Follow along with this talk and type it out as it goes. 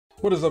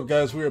What is up,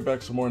 guys? We are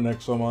back some more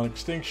Nexomon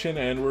Extinction,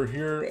 and we're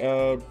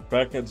here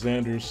back at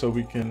Xander's so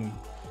we can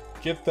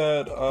get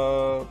that,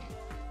 well,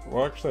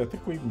 actually, I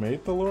think we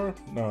made the lure?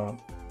 No.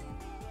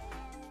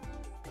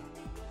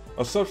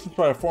 A substance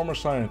by a former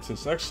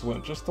scientist.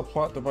 Excellent. Just the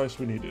plot device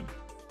we needed.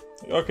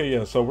 Okay,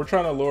 yeah, so we're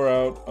trying to lure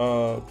out,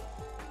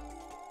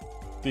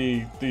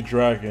 the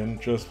dragon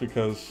just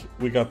because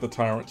we got the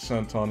Tyrant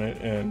scent on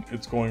it and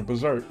it's going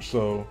berserk,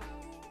 so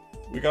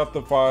we got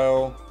the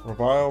file,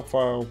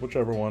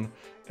 whichever one,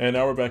 and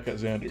now we're back at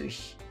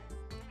Xander's.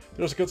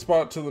 There's a good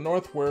spot to the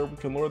north where we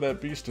can lure that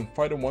beast and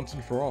fight him once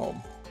and for all.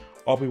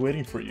 I'll be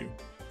waiting for you.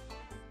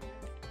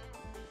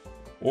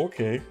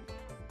 Okay.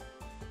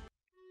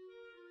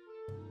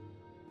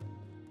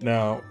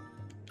 Now,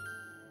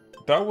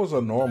 that was a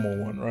normal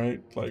one,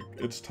 right? Like,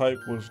 its type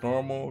was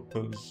normal,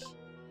 because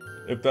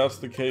if that's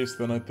the case,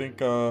 then I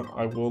think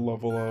I will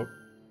level up,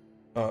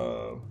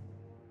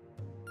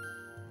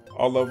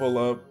 I'll level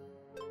up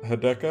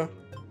Hideka.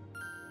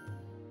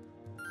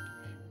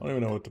 I don't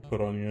even know what to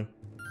put on you.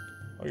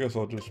 I guess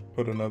I'll just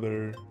put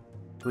another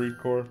breed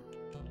core.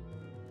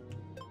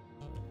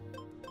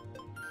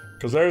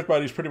 Because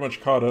everybody's pretty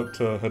much caught up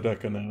to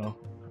Hideka now.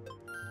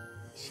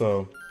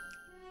 So,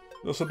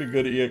 this will be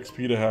good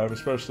EXP to have,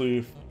 especially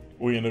if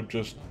we end up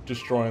just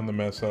destroying the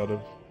mess out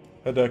of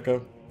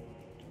Hideka.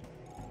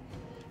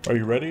 Are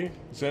you ready?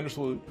 Xander's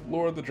will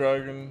lure the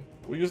dragon.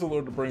 We'll use the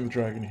lure to bring the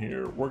dragon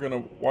here. We're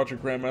gonna watch a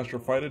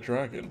Grandmaster fight a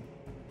dragon.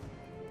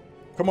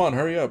 Come on,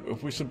 hurry up.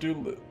 If we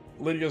subdue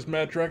Lydia's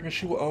mad dragon,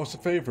 she will owe us a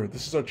favor.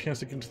 This is our chance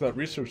to get into that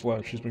research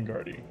lab she's been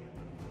guarding.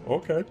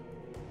 Okay.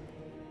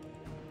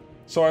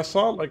 So I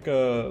saw like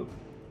an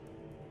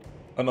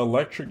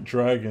electric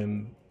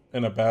dragon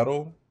in a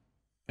battle,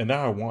 and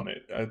now I want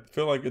it. I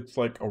feel like it's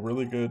like a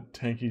really good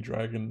tanky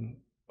dragon,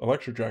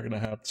 electric dragon I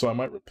have, so I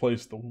might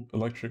replace the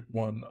electric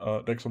one,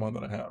 Nexomon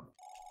that I have.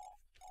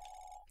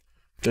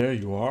 There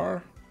you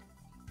are.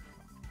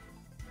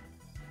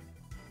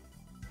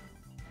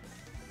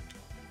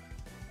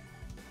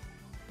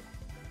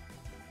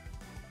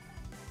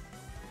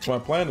 So my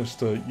plan is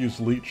to use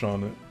leech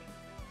on it.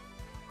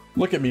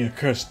 Look at me,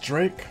 accursed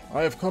Drake.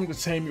 I have come to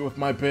tame you with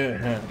my bare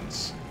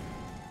hands.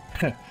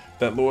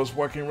 That lure's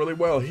working really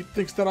well. He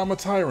thinks that I'm a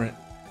tyrant.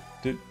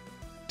 Did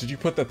you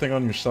put that thing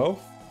on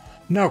yourself?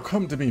 Now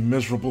come to me,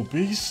 miserable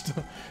beast.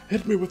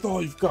 Hit me with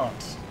all you've got.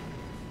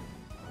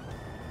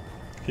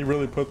 He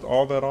really put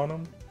all that on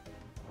him?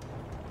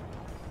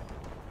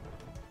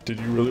 Did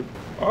you really?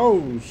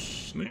 Oh,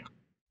 snap.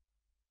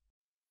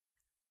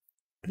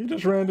 He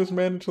just ran this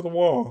man into the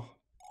wall.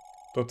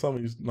 Don't tell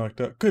me he's knocked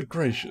out. Good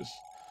gracious.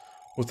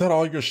 Was that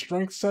all your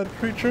strength, said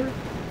creature?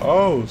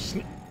 Oh,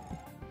 snap.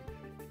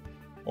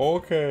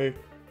 Okay.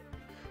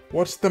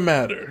 What's the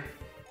matter?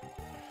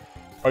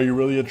 Are you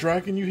really a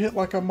dragon? You hit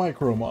like a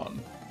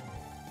micromon.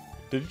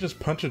 Did he just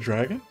punch a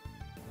dragon?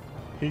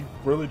 He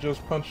really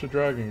just punched a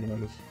dragon,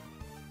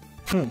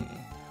 guys.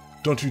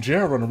 Don't you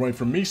dare run away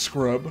from me,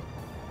 scrub.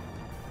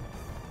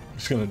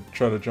 He's gonna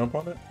try to jump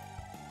on it.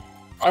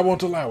 I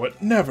won't allow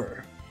it.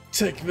 Never.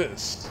 Take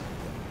this.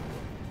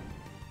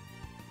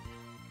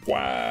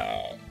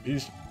 Wow.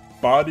 He's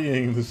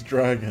bodying this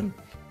dragon.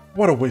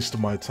 What a waste of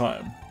my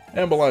time.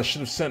 Ambulance should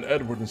have sent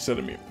Edward instead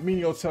of me.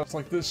 Menial tasks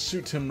like this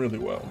suit him really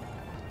well.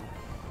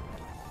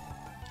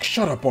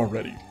 Shut up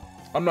already.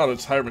 I'm not a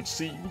tyrant,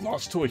 see? You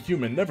lost to a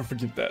human, never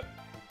forget that.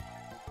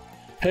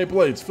 Hey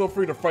Blades, feel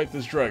free to fight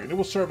this dragon. It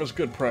will serve as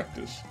good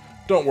practice.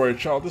 Don't worry,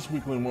 child, this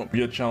weakling won't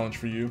be a challenge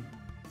for you.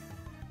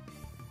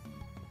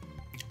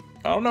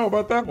 I don't know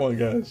about that one,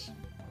 guys.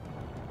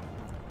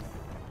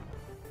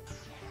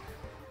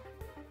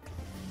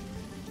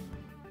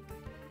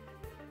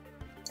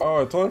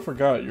 Oh, I totally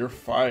forgot, you're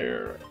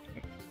fire.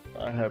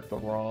 I had the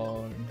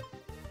wrong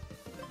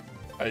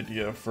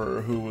idea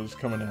for who was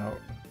coming out.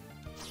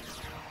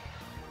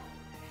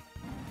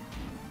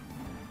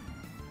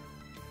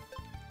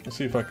 Let's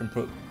see if I can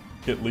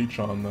get leech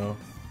on though.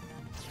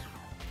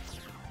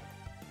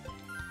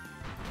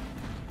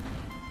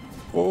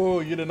 Oh,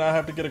 you did not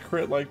have to get a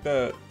crit like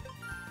that.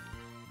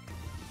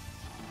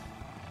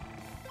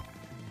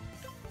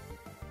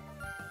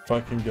 If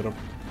I can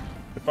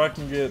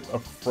get a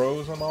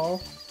frozen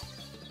off,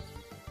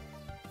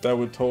 that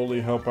would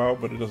totally help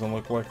out, but it doesn't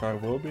look like I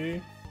will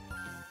be.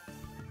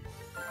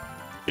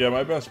 Yeah,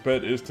 my best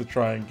bet is to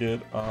try and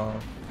get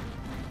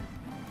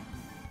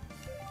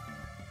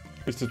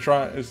is to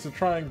try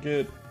and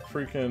get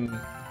freaking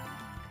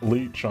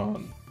leech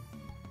on.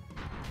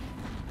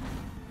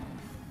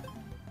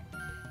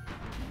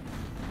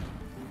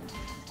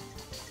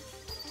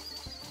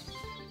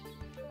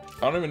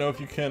 I don't even know if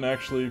you can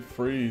actually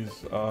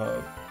freeze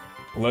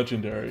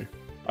legendary.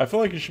 I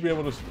feel like you should be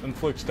able to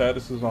inflict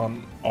statuses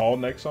on all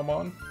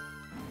Nexomon.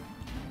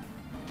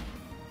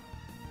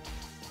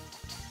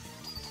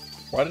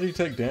 Why did he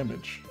take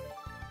damage?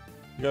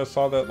 You guys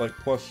saw that like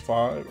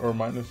 +5 or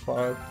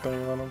 -5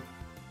 thing on him?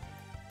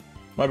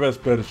 My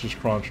best bet is just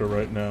Cruncher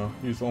right now.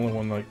 He's the only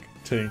one like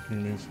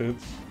tanking these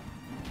hits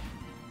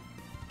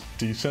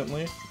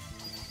decently.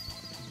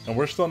 And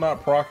we're still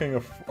not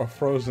proccing a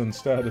frozen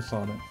status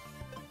on it.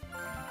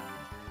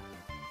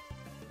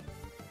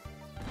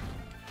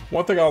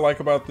 One thing I like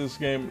about this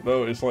game,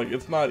 though, is like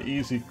it's not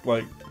easy,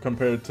 like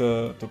compared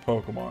to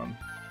Pokemon.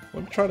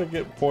 Let me try to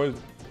get poison.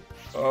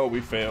 Oh,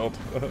 we failed.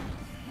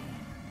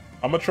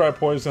 I'm gonna try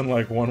poison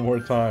like one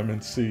more time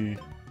and see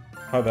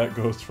how that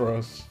goes for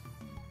us.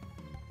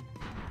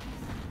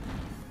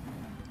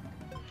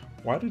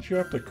 Why did you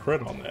have to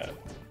crit on that?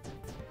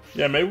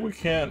 Yeah, maybe we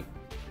can't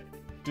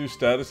do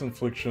status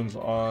inflictions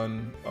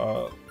on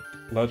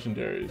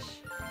legendaries.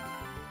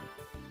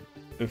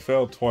 It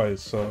failed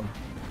twice, so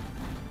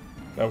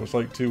that was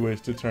like 2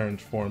 wasted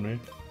turns for me.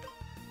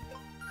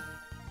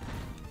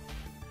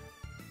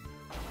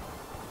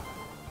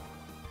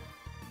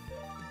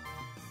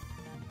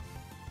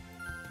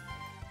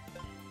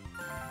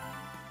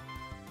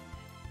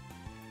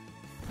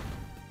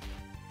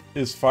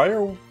 Is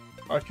fire...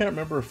 I can't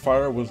remember if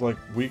fire was like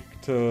weak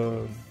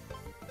to...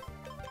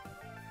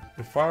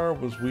 If fire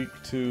was weak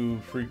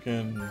to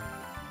freaking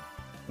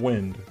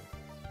wind.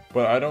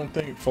 But I don't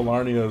think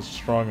Falarnia is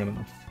strong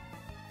enough.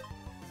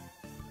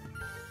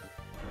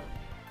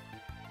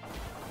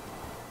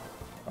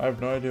 I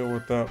have no idea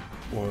what that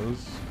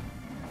was.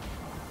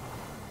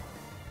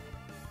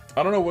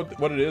 I don't know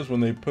what it is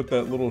when they put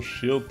that little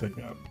shield thing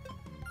up.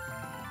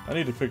 I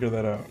need to figure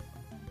that out.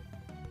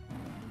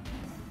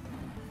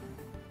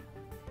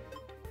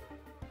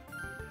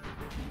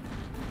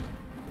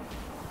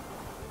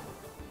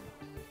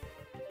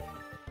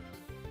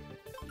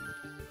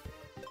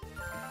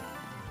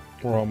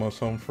 We're almost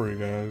home free,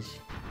 guys.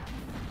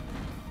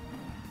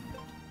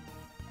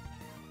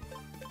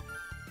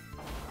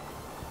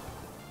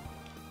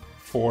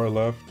 Four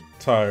left.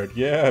 Tired.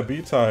 Yeah,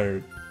 be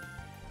tired.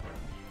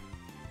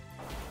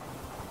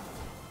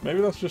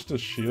 Maybe that's just a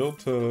shield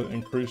to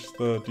increase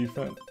the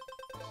defense.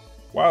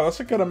 Wow, that's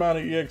a good amount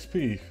of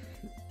EXP.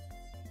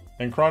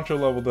 And Croncho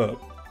leveled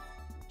up.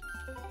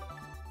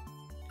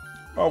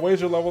 Oh,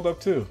 Wazer leveled up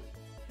too.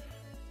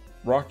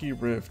 Rocky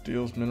Rift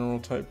deals mineral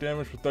type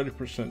damage with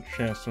 30%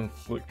 chance to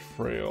inflict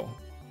frail.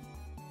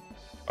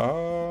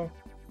 I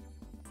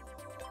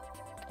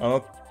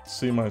don't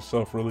see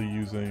myself really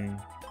using...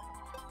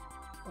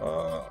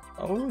 I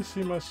don't really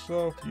see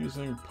myself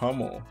using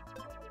Pummel.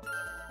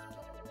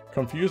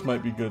 Confused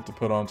might be good to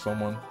put on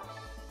someone.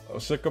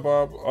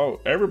 Sickabob.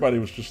 Oh, everybody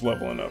was just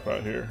leveling up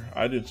out here.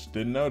 I just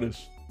didn't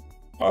notice.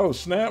 Oh,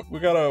 snap. We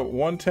got a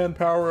 110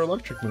 power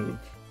electric move.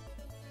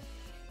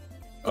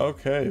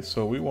 Okay,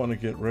 so we want to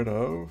get rid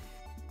of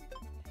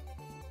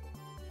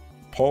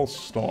Pulse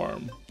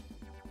Storm.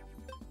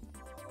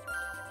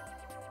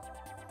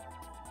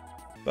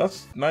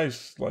 That's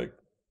nice, like,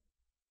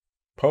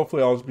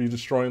 hopefully I'll be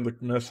destroying the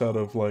mess out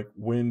of, like,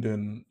 Wind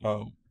and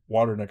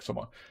Water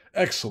Nexomon.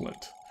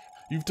 Excellent.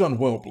 You've done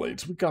well,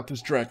 Blades. We got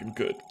this dragon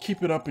good.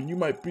 Keep it up and you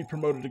might be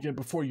promoted again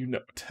before you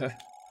know it.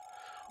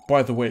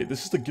 By the way,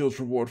 this is the guild's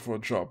reward for a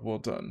job well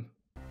done.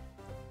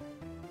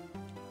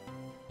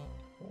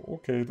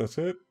 Okay, that's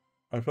it.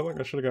 I feel like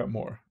I should have got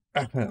more.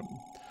 Ahem.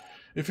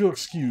 If you'll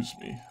excuse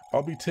me,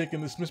 I'll be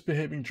taking this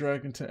misbehaving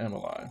dragon to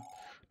Emily.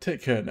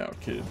 Take care now,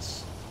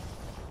 kids.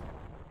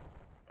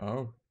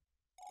 Oh,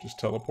 just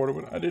teleported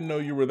with... I didn't know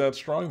you were that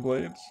strong,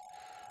 Blades.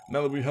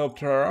 Now that we helped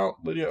her out,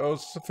 Lydia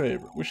owes us a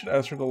favor. We should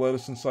ask her to let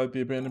us inside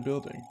the abandoned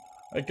building.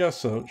 I guess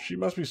so. She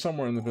must be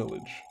somewhere in the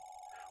village.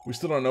 We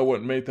still don't know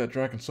what made that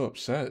dragon so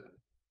upset.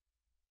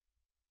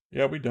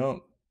 Yeah, we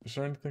don't. Is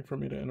there anything for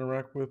me to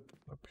interact with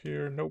up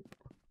here? Nope.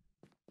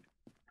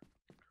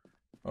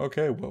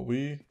 Okay, well,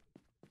 we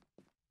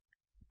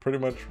pretty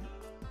much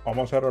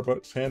almost had our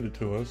butts handed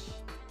to us.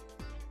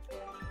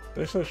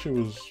 They said she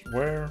was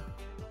where?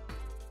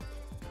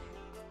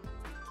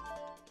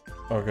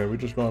 Okay, we're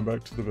just going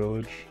back to the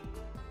village.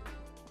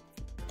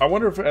 I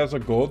wonder if as a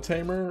gold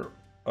tamer,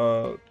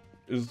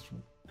 is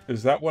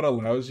that what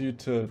allows you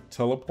to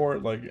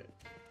teleport like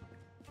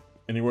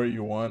anywhere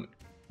you want,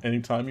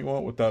 anytime you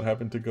want, without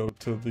having to go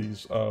to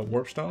these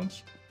warp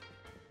stones?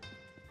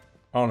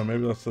 I don't know,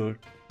 maybe that's a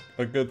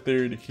good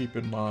theory to keep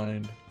in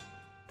mind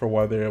for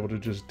why they're able to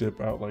just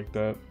dip out like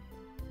that.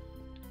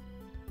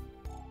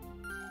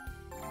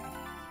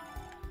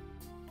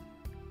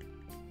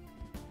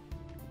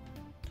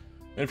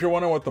 And if you're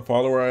wondering what the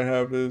follower I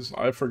have is,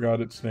 I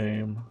forgot its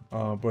name,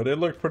 but it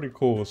looked pretty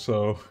cool,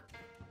 so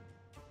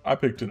I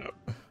picked it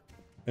up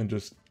and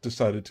just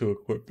decided to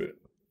equip it.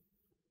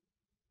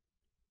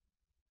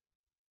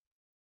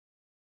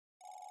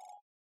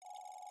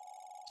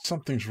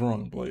 Something's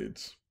wrong,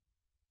 Blades.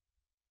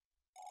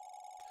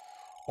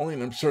 Only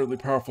an absurdly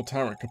powerful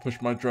tyrant can push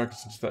my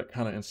dragons into that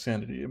kind of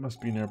insanity. It must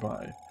be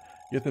nearby.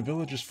 Yet the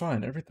village is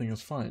fine. Everything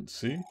is fine,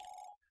 see?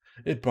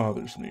 It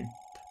bothers me.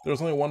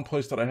 There's only one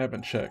place that I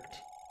haven't checked.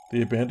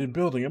 The abandoned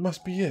building. It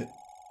must be it.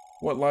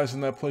 What lies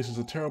in that place is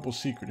a terrible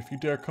secret. If you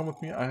dare come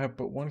with me, I have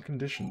but one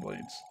condition,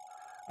 Blades.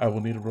 I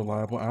will need a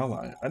reliable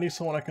ally. I need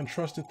someone I can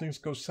trust if things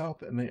go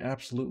south, and they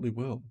absolutely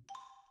will.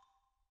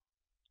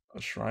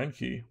 A shrine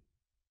key.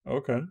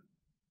 Okay.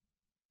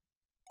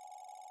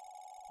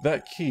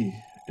 That key.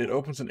 It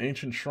opens an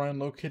ancient shrine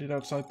located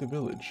outside the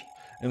village.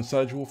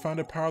 Inside you will find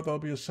a power that will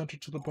be essential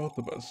to the both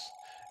of us.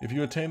 If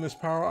you attain this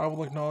power, I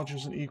will acknowledge you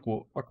as an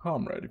equal, a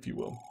comrade, if you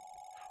will.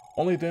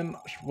 Only then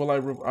will I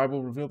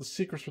will reveal the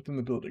secrets within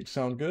the building.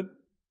 Sound good?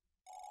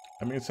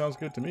 I mean, it sounds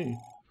good to me.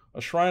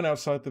 A shrine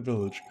outside the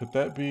village. Could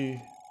that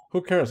be...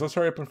 Who cares? Let's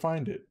hurry up and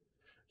find it.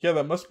 Yeah,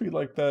 that must be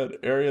like that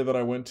area that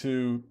I went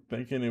to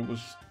thinking it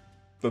was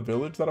the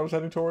village that I was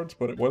heading towards,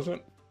 but it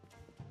wasn't.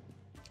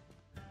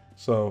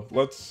 So,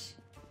 let's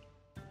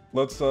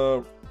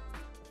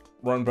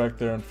run back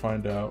there and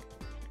find out.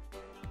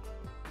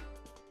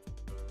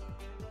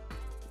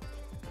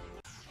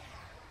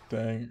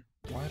 Dang,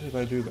 why did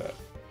I do that?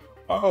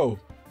 Oh,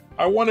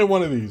 I wanted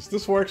one of these.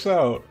 This works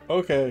out.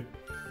 Okay.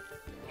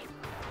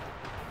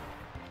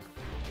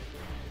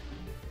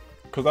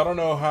 Because I don't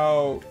know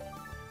how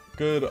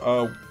good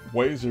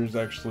Wazer's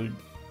actually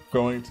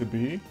going to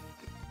be.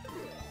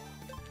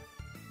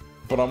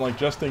 But I'm like,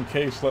 just in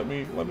case, let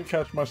me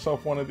catch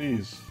myself one of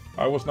these.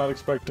 I was not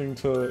expecting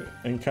to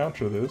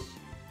encounter this.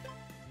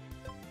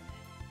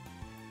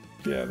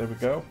 Yeah, there we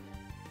go.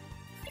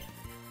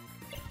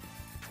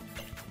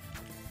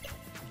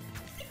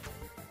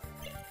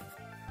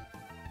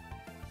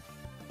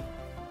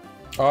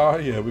 Ah,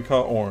 yeah, we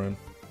caught Orin.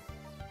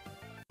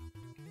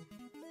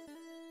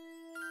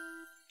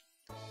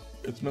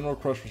 Its mineral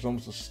crush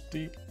resembles a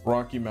steep,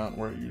 rocky mountain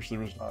where it usually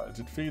resides.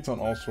 It feeds on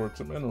all sorts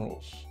of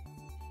minerals.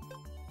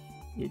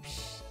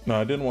 Oops. No,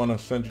 I didn't want to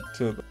send you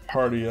to the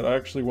party yet. I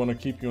actually want to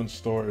keep you in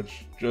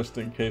storage, just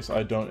in case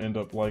I don't end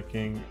up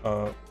liking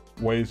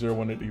Wazer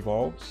when it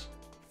evolves.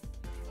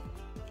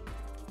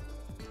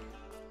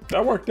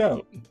 That worked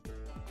out.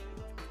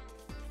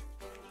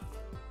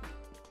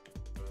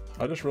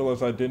 I just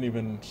realized I didn't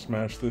even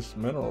smash this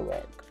mineral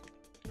rock.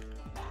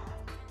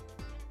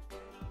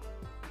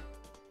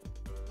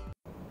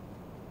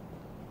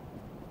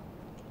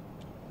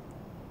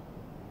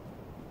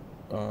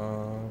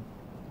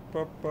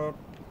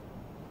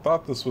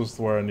 Thought this was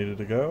where I needed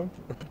to go.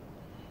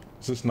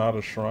 Is this not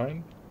a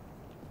shrine?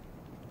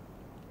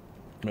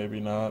 Maybe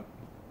not.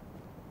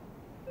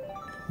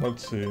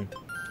 Let's see.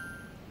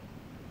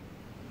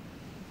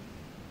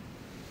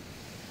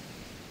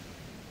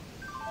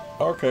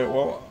 Okay,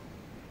 well...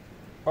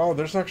 Oh,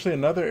 there's actually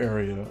another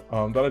area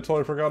that I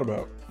totally forgot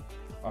about.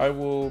 I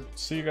will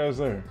see you guys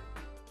there.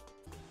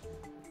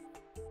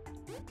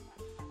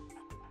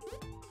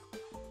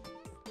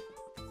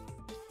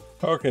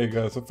 Okay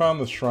guys, I found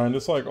this shrine.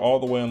 It's like all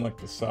the way in like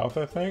the south,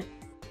 I think.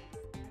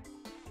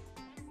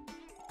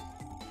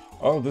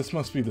 Oh, this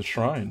must be the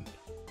shrine.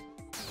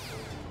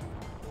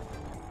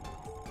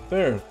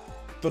 There,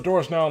 the door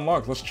is now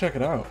unlocked. Let's check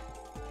it out.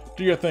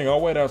 Do your thing, I'll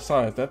wait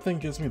outside. That thing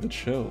gives me the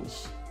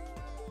chills.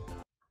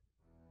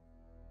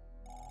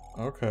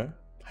 Okay.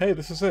 Hey,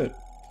 this is it.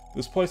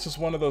 This place is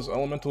one of those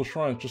elemental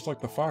shrines just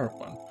like the fire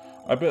one.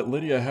 I bet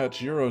Lydia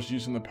hatched Euros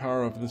using the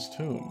power of this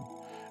tomb.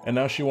 And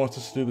now she wants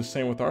us to do the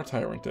same with our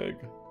Tyrant egg.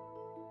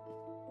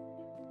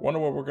 Wonder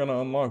what we're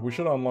gonna unlock. We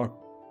should unlock...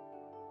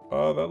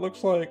 that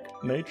looks like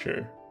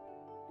nature.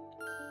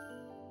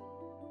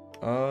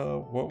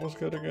 What was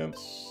good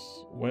against...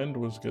 Wind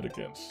was good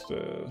against,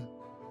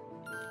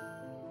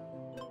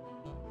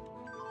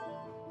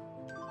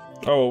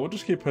 Oh, we'll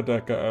just keep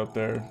Hideka out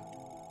there.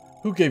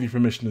 Who gave you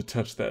permission to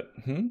touch that?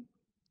 Who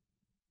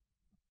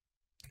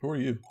are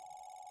you?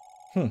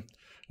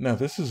 Now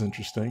this is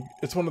interesting.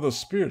 It's one of those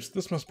spirits.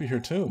 This must be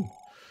her tomb.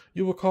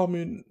 You will call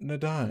me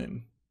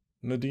Nadine.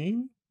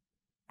 Nadine?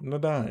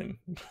 Nadine.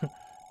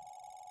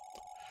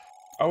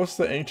 I was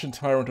the ancient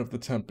tyrant of the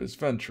Tempest,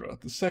 Ventra,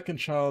 the second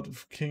child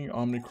of King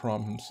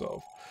Omnicron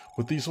himself.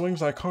 With these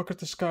wings I conquered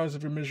the skies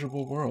of your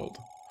miserable world.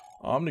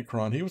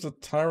 Omnicron, he was a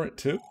tyrant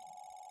too?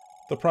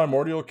 The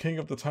primordial king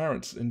of the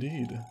tyrants,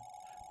 indeed.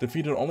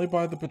 Defeated only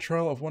by the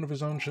betrayal of one of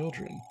his own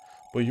children.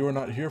 But you are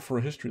not here for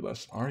a history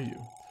lesson, are you?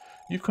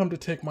 You've come to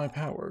take my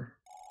power.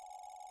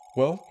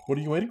 Well, what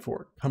are you waiting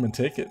for? Come and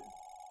take it.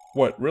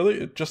 What,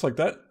 really? Just like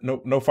that?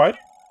 No fight?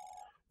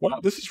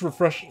 Wow, this is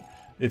refreshing.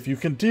 If you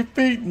can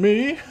defeat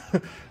me...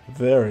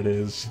 There it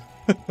is.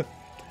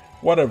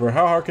 Whatever,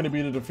 how hard can it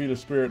be to defeat a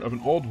spirit of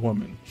an old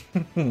woman?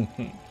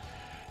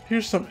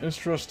 Here's some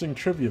interesting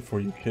trivia for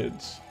you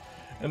kids.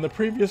 In the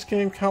previous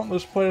game,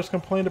 countless players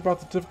complained about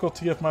the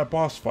difficulty of my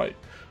boss fight.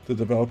 The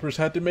developers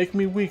had to make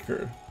me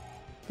weaker.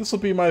 This'll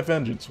be my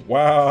vengeance.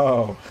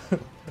 Wow.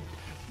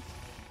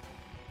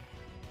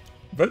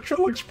 Ventra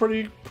looks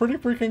pretty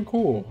freaking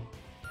cool.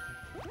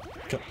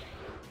 Okay.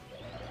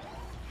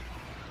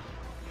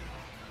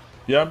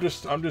 Yeah,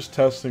 I'm just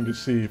testing to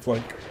see if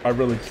like I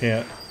really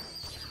can't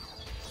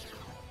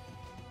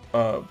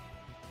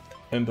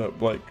end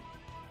up like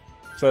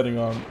setting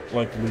on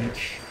like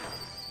leech.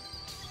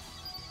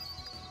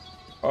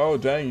 Oh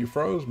dang, you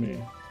froze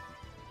me.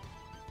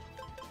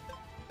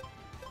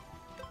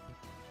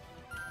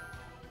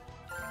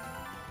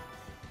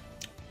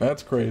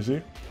 That's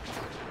crazy.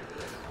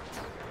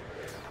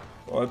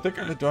 Well, I think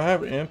do I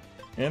have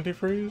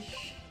antifreeze?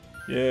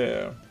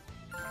 Yeah.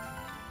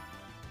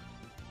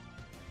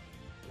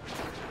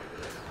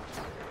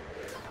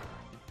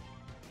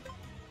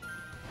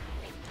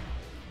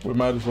 We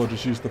might as well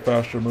just use the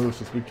faster move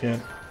since we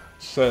can't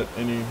set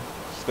any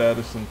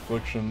status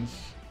inflictions.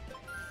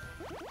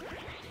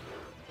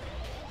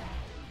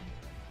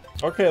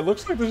 Okay, it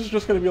looks like this is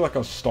just gonna be like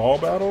a stall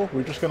battle.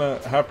 We're just gonna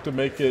have to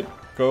make it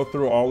go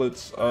through all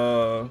its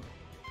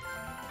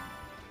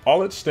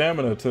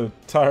stamina to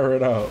tire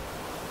it out.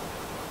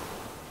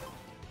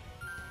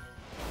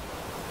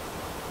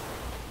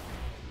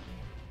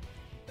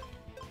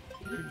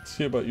 Let's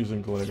see about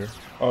using glare.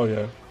 Oh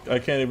yeah, I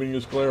can't even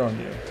use glare on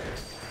you.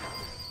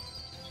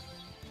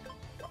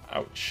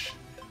 Ouch.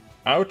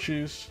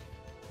 Ouchies.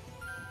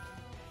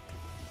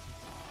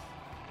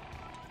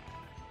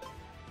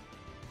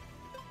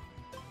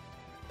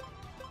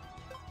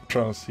 I'm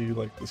trying to see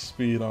like the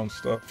speed on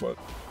stuff, but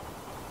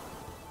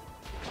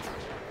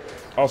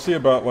I'll see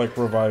about like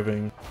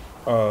reviving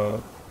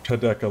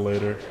Hideka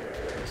later.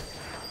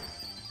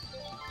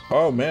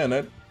 Oh man,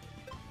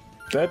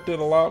 that did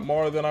a lot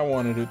more than I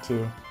wanted it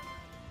to.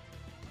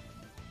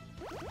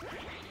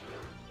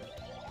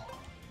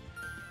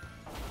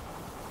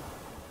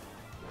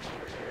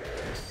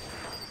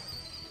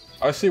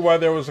 I see why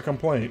there was a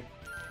complaint.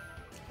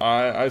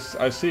 I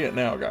see it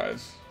now,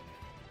 guys.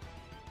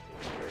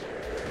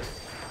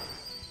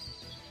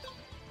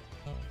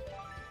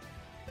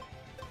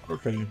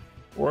 Okay,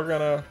 we're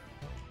gonna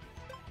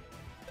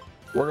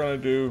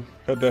do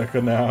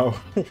Hideka now.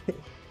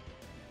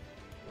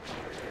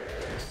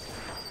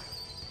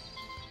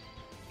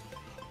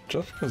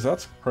 Just because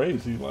that's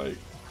crazy, like,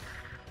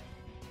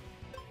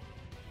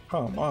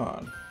 come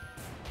on.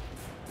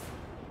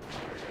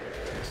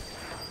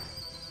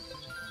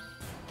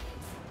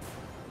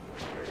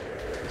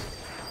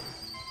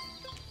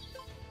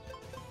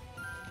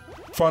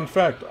 Fun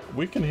fact,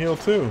 we can heal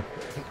too.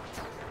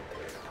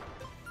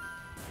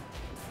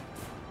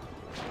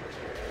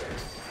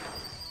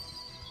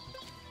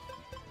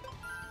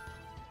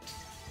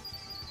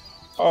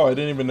 Oh, I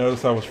didn't even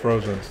notice I was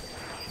frozen.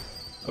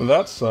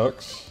 That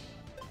sucks.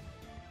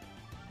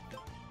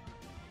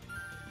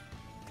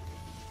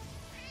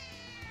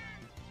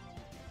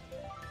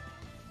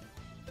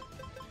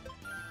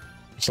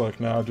 It's like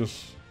now I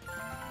just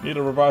need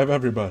to revive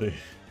everybody.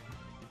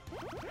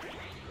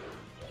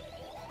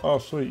 Oh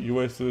sweet, you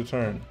wasted a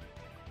turn.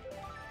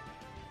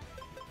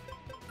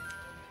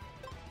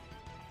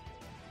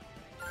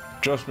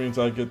 Just means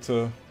I get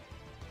to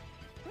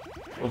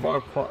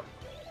revive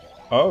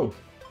Oh.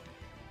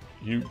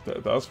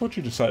 That's what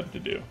you decided to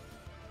do.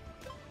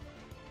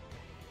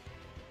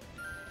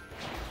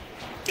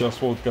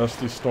 Guess we'll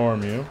Gusty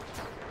Storm you.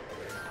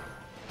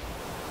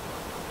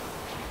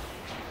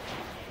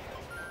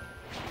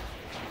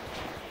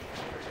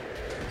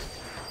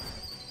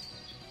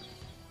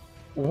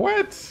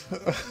 What?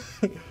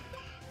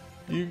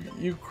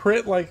 You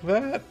crit like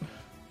that?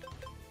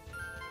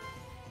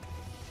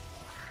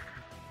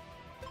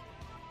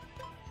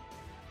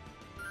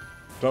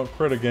 Don't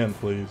crit again,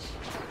 please.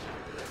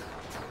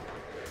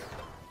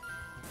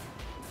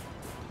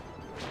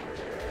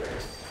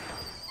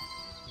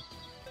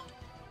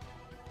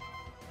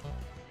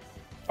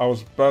 I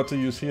was about to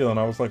use heal and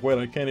I was like, wait,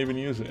 I can't even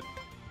use it.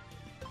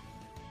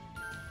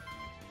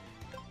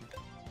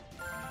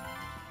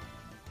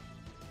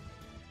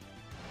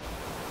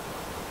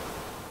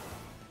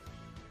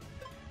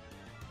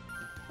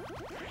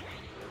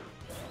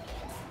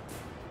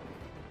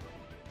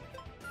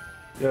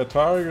 Yeah,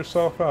 tire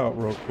yourself out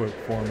real quick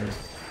for me.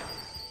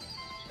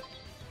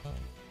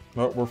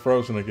 Oh, we're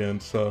frozen again,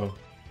 so...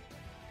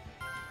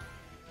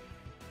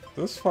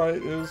 This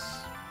fight is...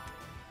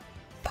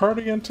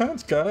 pretty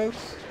intense,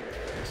 guys.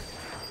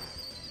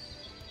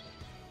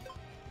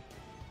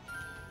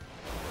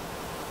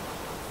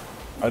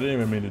 I didn't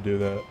even mean to do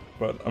that,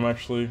 but I'm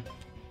actually...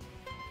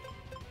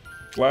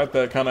 glad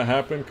that kind of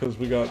happened, because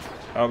we got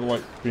out of,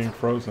 like, being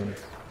frozen.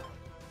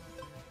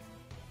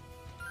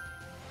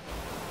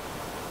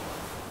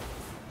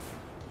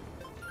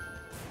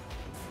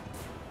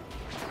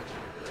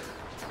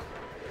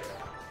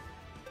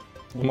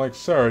 I'm like,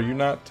 sir, are you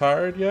not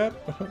tired yet?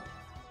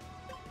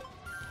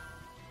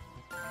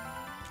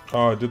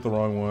 Oh, I did the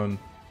wrong one.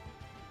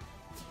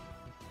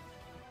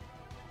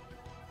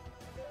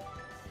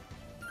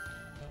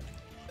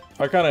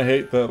 I kind of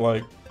hate that,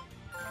 like,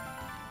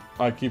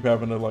 I keep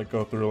having to, like,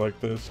 go through like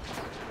this.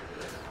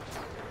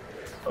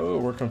 Oh,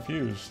 we're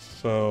confused,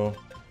 so...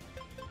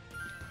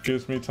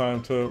 gives me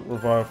time to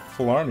revive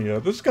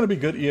Falarnia. This is going to be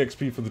good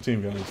EXP for the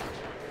team, guys.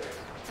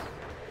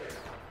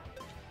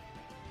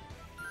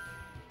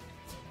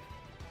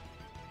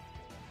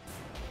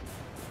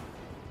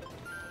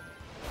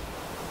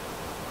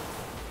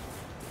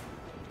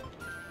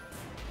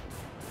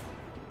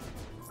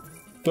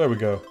 There we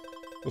go.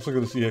 Let's look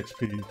at this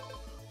EXP.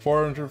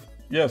 400...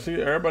 yeah, see,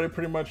 everybody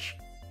pretty much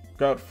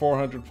got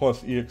 400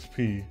 plus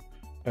EXP.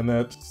 And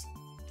that's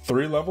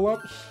 3 level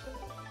ups?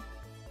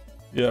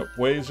 Yep,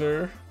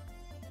 Wazer,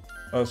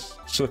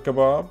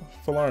 Sikabob,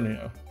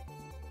 Falarnia.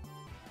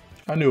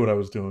 I knew what I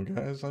was doing,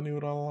 guys. I knew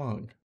it all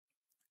along.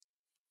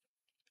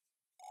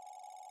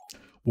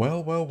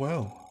 Well, well,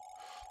 well.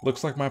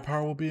 Looks like my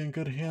power will be in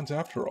good hands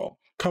after all.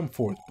 Come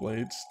forth,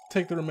 Blades.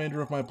 Take the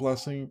remainder of my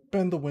blessing.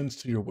 Bend the winds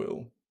to your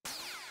will.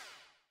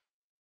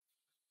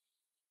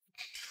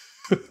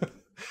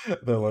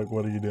 They're like,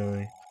 what are you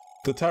doing?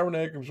 The Tyrant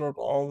egg absorbed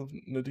all of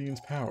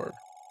Nadine's power,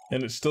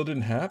 and it still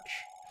didn't hatch?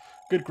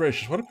 Good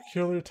gracious, what a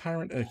peculiar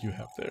Tyrant egg you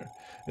have there.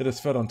 It has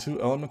fed on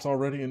 2 elements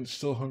already and it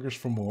still hungers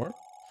for more?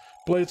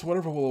 Bladez,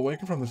 whatever will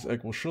awaken from this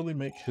egg will surely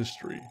make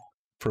history,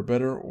 for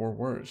better or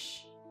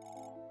worse.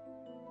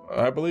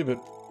 I believe it.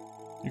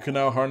 You can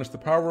now harness the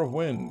power of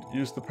wind.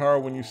 Use the power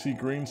when you see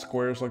green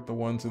squares like the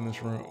ones in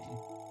this room.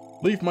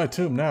 Leave my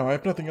tomb now, I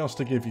have nothing else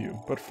to give you,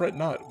 but fret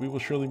not, we will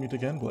surely meet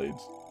again, Bladez.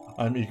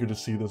 I'm eager to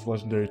see this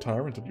legendary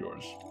tyrant of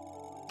yours.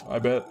 I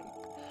bet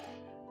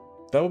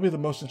that will be the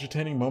most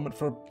entertaining moment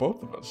for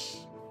both of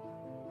us.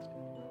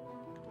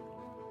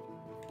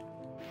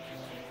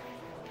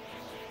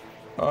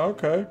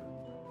 Okay,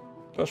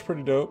 that's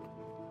pretty dope.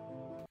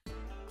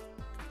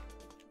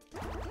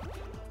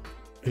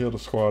 Heal the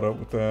squad up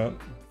with that.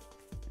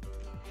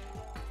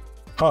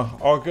 Huh,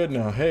 all good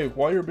now. Hey,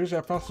 while you're busy,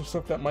 I found some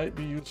stuff that might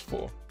be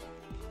useful.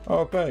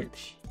 Oh,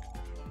 thanks.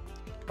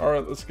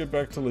 Alright, let's get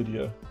back to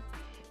Lydia.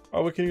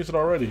 Oh, we can use it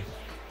already.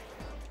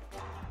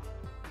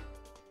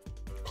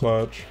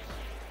 Clutch.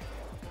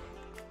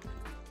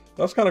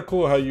 That's kind of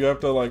cool how you have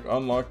to like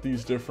unlock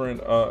these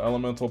different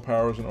elemental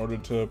powers in order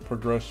to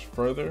progress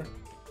further.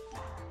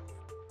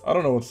 I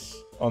don't know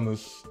what's on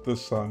this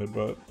side,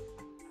 but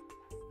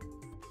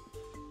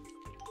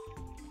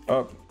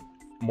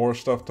more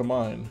stuff to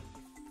mine.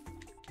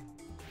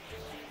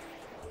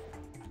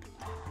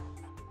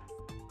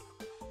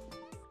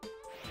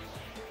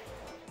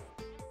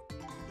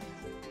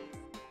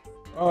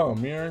 Oh,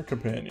 mirror and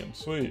companion,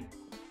 sweet.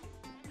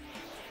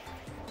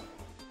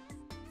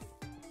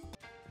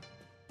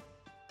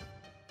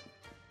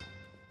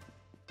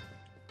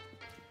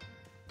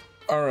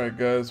 Alright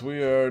guys,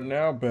 we are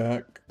now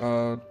back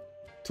to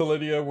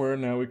Lydia, where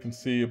now we can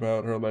see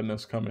about her letting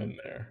us come in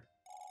there.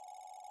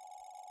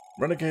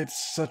 Renegades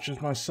such as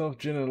myself,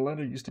 Jin, and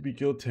Aletta used to be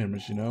guild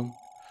tamers, you know.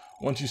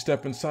 Once you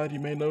step inside, you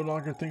may no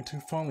longer think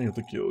too fondly of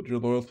the guild. Your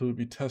loyalty will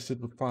be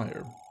tested with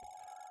fire.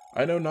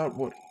 I know not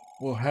what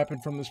will happen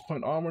from this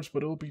point onwards,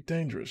 but it will be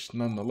dangerous,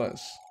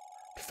 nonetheless.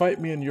 Fight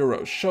me in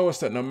Euros. Show us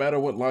that no matter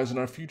what lies in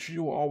our future,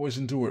 you will always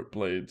endure it,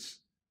 Bladez.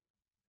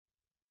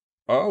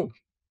 Oh.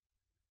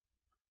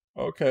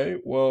 Okay,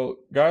 well,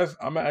 guys,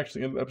 I'm gonna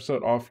actually end the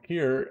episode off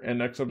here, and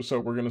next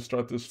episode we're gonna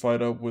start this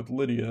fight up with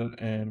Lydia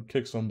and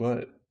kick some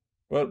butt.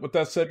 But with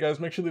that said, guys,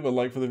 make sure to leave a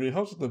like for the video. It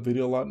helps with the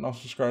video a lot, and also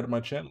subscribe to my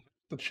channel.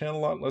 The channel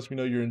a lot and lets me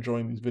know you're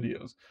enjoying these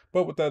videos.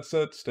 But with that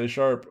said, stay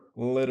sharp.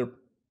 Later.